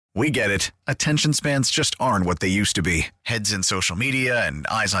We get it. Attention spans just aren't what they used to be. Heads in social media and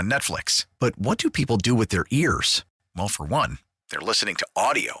eyes on Netflix. But what do people do with their ears? Well, for one, they're listening to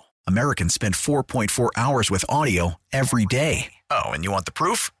audio. Americans spend 4.4 hours with audio every day. Oh, and you want the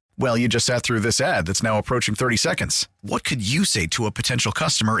proof? Well, you just sat through this ad that's now approaching 30 seconds. What could you say to a potential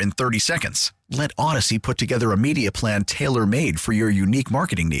customer in 30 seconds? Let Odyssey put together a media plan tailor-made for your unique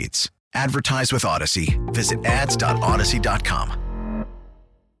marketing needs. Advertise with Odyssey. Visit ads.odyssey.com.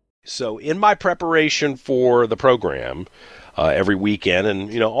 So in my preparation for the program, every weekend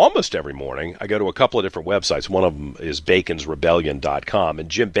and, almost every morning, I go to a couple of different websites. One of them is baconsrebellion.com. And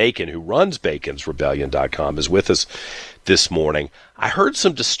Jim Bacon, who runs baconsrebellion.com, is with us this morning. I heard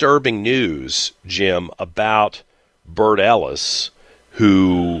some disturbing news, Jim, about Bert Ellis,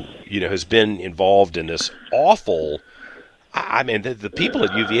 who, has been involved in this awful... the people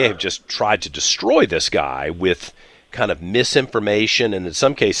at UVA have just tried to destroy this guy with kind of misinformation and in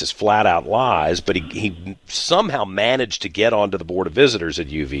some cases flat out lies, but he somehow managed to get onto the Board of Visitors at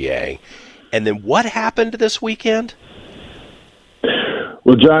UVA. And then what happened this weekend?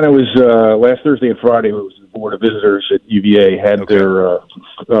 Well, John, it was last Thursday and Friday. It was the Board of Visitors at UVA had their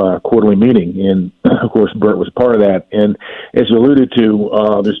quarterly meeting, and of course, Bert was part of that. And as you alluded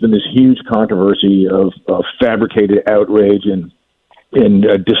to, there's been this huge controversy of fabricated outrage and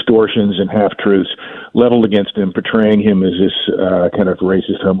distortions and half-truths leveled against him, portraying him as this kind of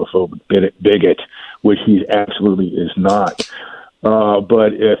racist, homophobic bigot, which he absolutely is not.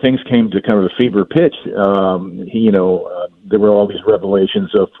 But things came to kind of a fever pitch. There were all these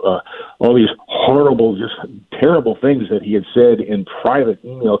revelations of all these horrible, just terrible things that he had said in private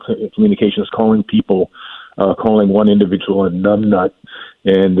email communications, calling one individual a numbnut.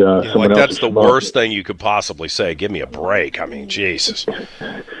 And someone else that's the worst thing you could possibly say. Give me a break. I mean, Jesus.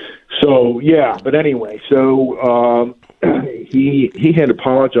 So, yeah, but anyway, he had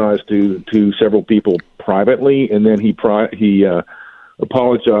apologized to several people privately, and then he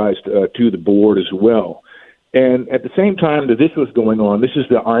apologized to the board as well. And at the same time that this was going on, this is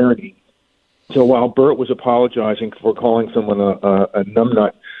the irony. So while Bert was apologizing for calling someone a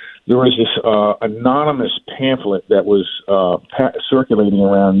numbnut, there was this anonymous pamphlet that was circulating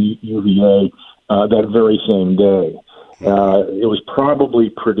around UVA that very same day. It was probably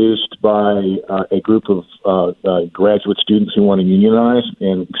produced by a group of graduate students who want to unionize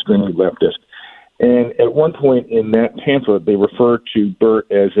and extremely leftist. And at one point in that pamphlet, they referred to Bert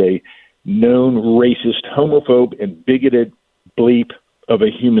as a known racist, homophobe, and bigoted bleep of a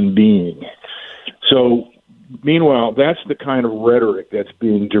human being. So, meanwhile, that's the kind of rhetoric that's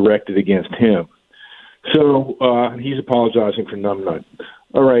being directed against him. So he's apologizing for numbnut.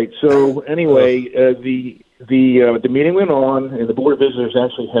 All right. So anyway, the meeting went on, and the Board of Visitors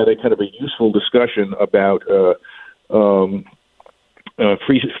actually had a kind of a useful discussion about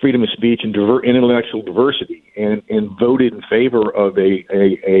freedom of speech and intellectual diversity, and voted in favor of a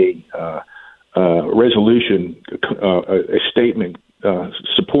resolution, a statement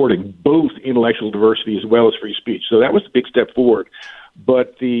supporting both intellectual diversity as well as free speech. So that was a big step forward.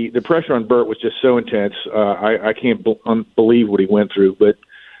 But the pressure on Bert was just so intense. I can't believe what he went through. But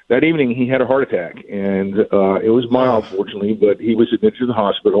that evening he had a heart attack, and it was mild, fortunately, but he was admitted to the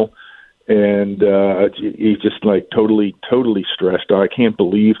hospital. And he's just like totally stressed. I can't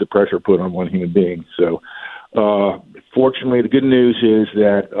believe the pressure put on one human being. So fortunately, the good news is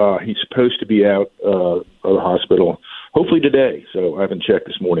that he's supposed to be out of the hospital, hopefully today. So I haven't checked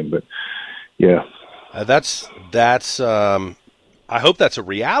this morning, but yeah. That's I hope that's a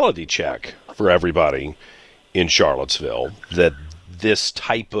reality check for everybody in Charlottesville, that this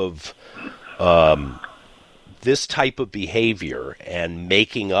type of behavior and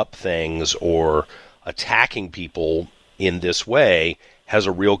making up things or attacking people in this way has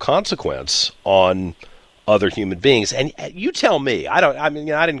a real consequence on other human beings. And you tell me, I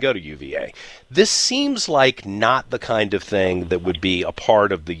didn't go to UVA. This seems like not the kind of thing that would be a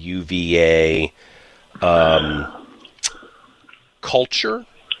part of the UVA culture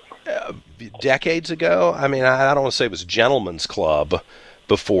decades ago. I mean, I don't want to say it was a gentleman's club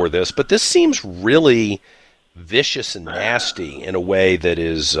before this, but this seems really vicious and nasty in a way that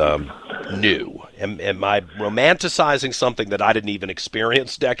is new. Am I romanticizing something that I didn't even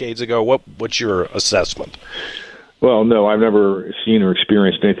experience decades ago? What's your assessment? Well, no, I've never seen or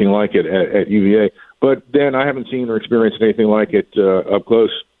experienced anything like it at UVA. But then I haven't seen or experienced anything like it up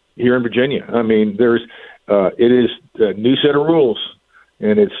close here in Virginia. I mean, it is a new set of rules,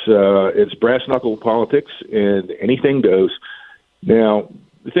 and it's brass knuckle politics, and anything goes. Now,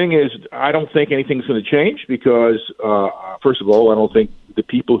 the thing is, I don't think anything's going to change because, first of all, I don't think the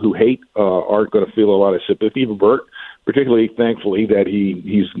people who hate aren't going to feel a lot of sympathy for Bert, particularly thankfully that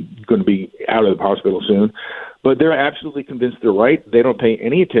he's going to be out of the hospital soon. But they're absolutely convinced they're right. They don't pay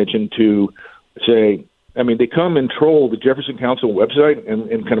any attention to, say, I mean, they come and troll the Jefferson Council website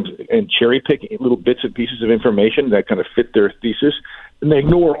and cherry pick little bits and pieces of information that kind of fit their thesis, and they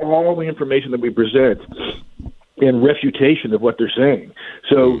ignore all the information that we present in refutation of what they're saying.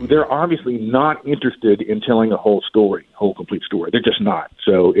 So they're obviously not interested in telling a whole complete story. They're just not.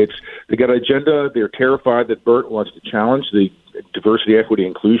 So they got an agenda. They're terrified that Burt wants to challenge the diversity, equity,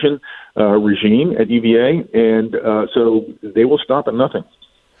 inclusion regime at UVA, and so they will stop at nothing.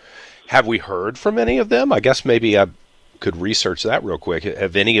 Have we heard from any of them? I guess maybe I could research that real quick.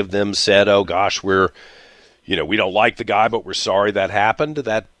 Have any of them said, "Oh gosh, we don't like the guy, but we're sorry that happened"?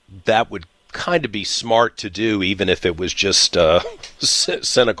 That would kind of be smart to do, even if it was just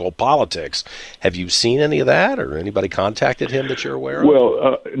cynical politics. Have you seen any of that, or anybody contacted him that you're aware of?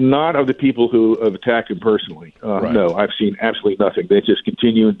 Well, not of the people who have attacked him personally. Right. No, I've seen absolutely nothing. They just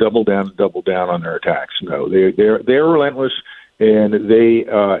continue and double down on their attacks. No, they're relentless. And they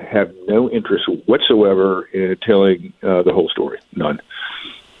have no interest whatsoever in telling the whole story. None.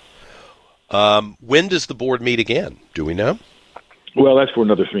 When does the board meet again? Do we know? Well, that's for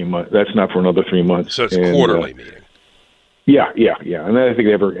another 3 months. That's not for another 3 months. So it's a quarterly meeting. Yeah. And I think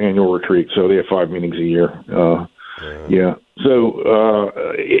they have an annual retreat, so they have 5 meetings a year. Yeah. So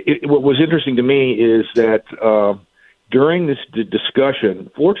what was interesting to me is that during this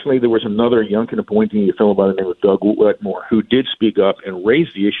discussion, fortunately, there was another Youngkin appointee, a fellow by the name of Doug Wetmore, who did speak up and raise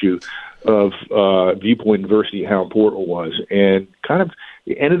the issue of viewpoint diversity, how important it was, and kind of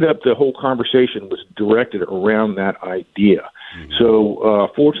it ended up the whole conversation was directed around that idea. Mm-hmm. So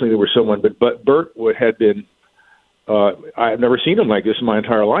fortunately, there was someone, but Burt had been. I've never seen him like this in my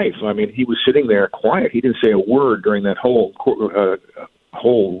entire life. I mean, he was sitting there quiet. He didn't say a word during that whole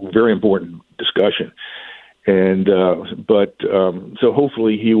very important discussion. And so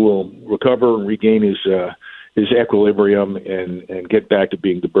hopefully he will recover and regain his equilibrium and get back to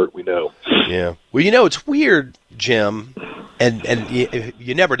being the Burt we know. Yeah. Well, it's weird, Jim, and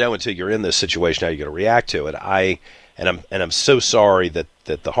you never know until you're in this situation how you're going to react to it. I'm so sorry that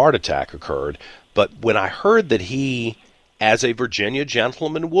the heart attack occurred, but when I heard that he, as a Virginia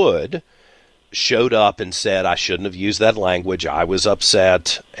gentleman would, showed up and said, I shouldn't have used that language. I was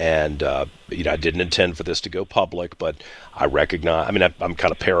upset, and I didn't intend for this to go public, but I recognize. I mean, I'm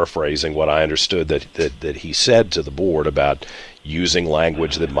kind of paraphrasing what I understood that he said to the board about using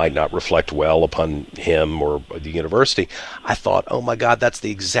language that might not reflect well upon him or the university. I thought, oh my God, that's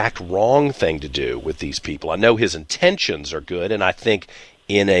the exact wrong thing to do with these people. I know his intentions are good, and I think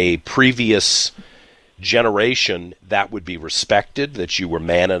in a previous generation that would be respected, that you were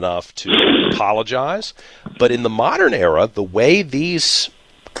man enough to apologize. But in the modern era, the way these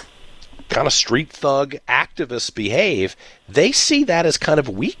kind of street thug activists behave, they see that as kind of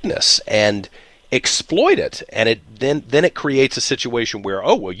weakness and exploit it. And then it creates a situation where,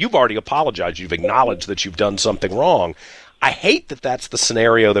 oh, well, you've already apologized. You've acknowledged that you've done something wrong. I hate that that's the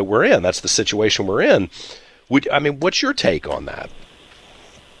scenario that we're in. That's the situation we're in. What's your take on that?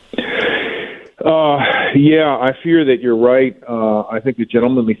 Yeah, I fear that you're right. I think the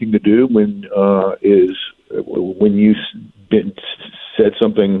gentlemanly thing to do is when you said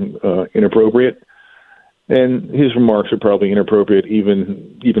something inappropriate, and his remarks are probably inappropriate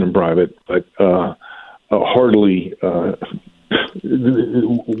even in private, but hardly the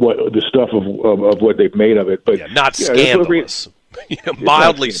stuff of what they've made of it. But not scandalous.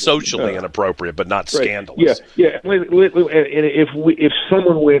 Mildly socially inappropriate, but not scandalous. Yeah. And if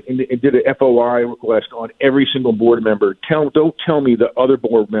someone went and did an FOI request on every single board member, don't tell me that other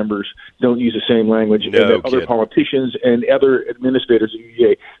board members don't use the same language, and that other politicians and other administrators at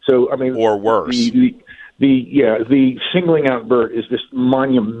UVA. So or worse. The singling out Burt is just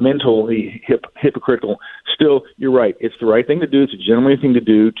monumentally hypocritical. Still, you're right. It's the right thing to do. It's a gentlemanly thing to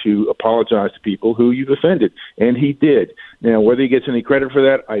do to apologize to people who you've offended, and he did. Now, whether he gets any credit for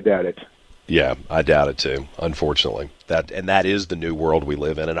that, I doubt it. Yeah, I doubt it too, unfortunately. That is the new world we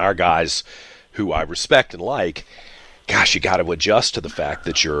live in, and our guys, who I respect and like, gosh, you got to adjust to the fact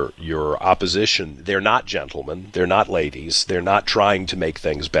that your opposition, they're not gentlemen, they're not ladies, they're not trying to make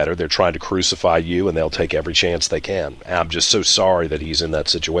things better, they're trying to crucify you, and they'll take every chance they can. And I'm just so sorry that he's in that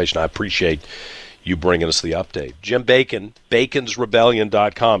situation. I appreciate you bringing us the update. Jim Bacon,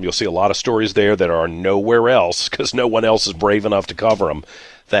 baconsrebellion.com. You'll see a lot of stories there that are nowhere else because no one else is brave enough to cover them.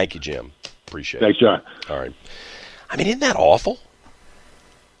 Thank you, Jim. Appreciate it. Thanks, John. All right. Isn't that awful?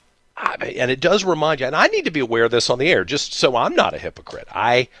 And it does remind you, and I need to be aware of this on the air, just so I'm not a hypocrite.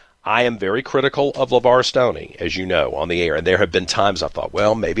 I am very critical of LeVar Stoney, as you know, on the air. And there have been times I thought,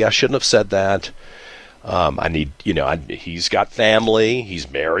 well, maybe I shouldn't have said that. I need, he's got family. He's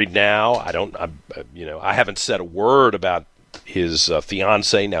married now. I haven't said a word about his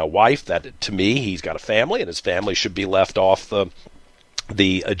fiance, now wife. That to me, he's got a family, and his family should be left off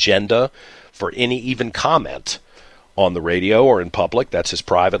the agenda for any even comment on the radio or in public. That's his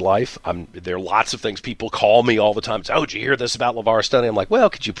private life. There are lots of things people call me all the time. Oh, did you hear this about LeVar Stoney? I'm like, well,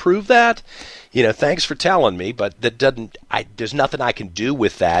 could you prove that? Thanks for telling me, but that doesn't. There's nothing I can do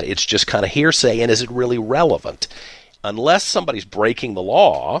with that. It's just kind of hearsay, and is it really relevant? Unless somebody's breaking the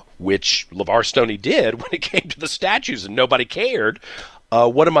law, which LeVar Stoney did when it came to the statues and nobody cared,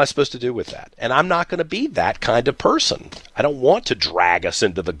 what am I supposed to do with that? And I'm not going to be that kind of person. I don't want to drag us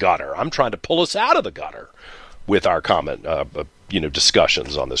into the gutter. I'm trying to pull us out of the gutter with our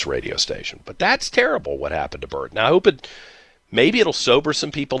discussions on this radio station. But that's terrible what happened to Bert. Now, I hope maybe it'll sober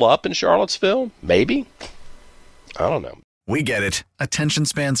some people up in Charlottesville. Maybe. I don't know. We get it. Attention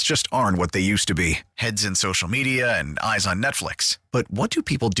spans just aren't what they used to be. Heads in social media and eyes on Netflix. But what do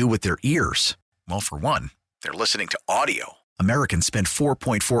people do with their ears? Well, for one, they're listening to audio. Americans spend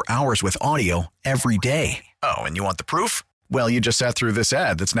 4.4 hours with audio every day. Oh, and you want the proof? Well, you just sat through this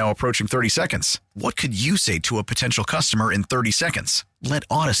ad that's now approaching 30 seconds. What could you say to a potential customer in 30 seconds? Let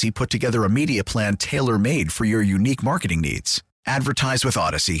Odyssey put together a media plan tailor-made for your unique marketing needs. Advertise with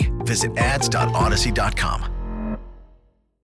Odyssey. Visit ads.odyssey.com.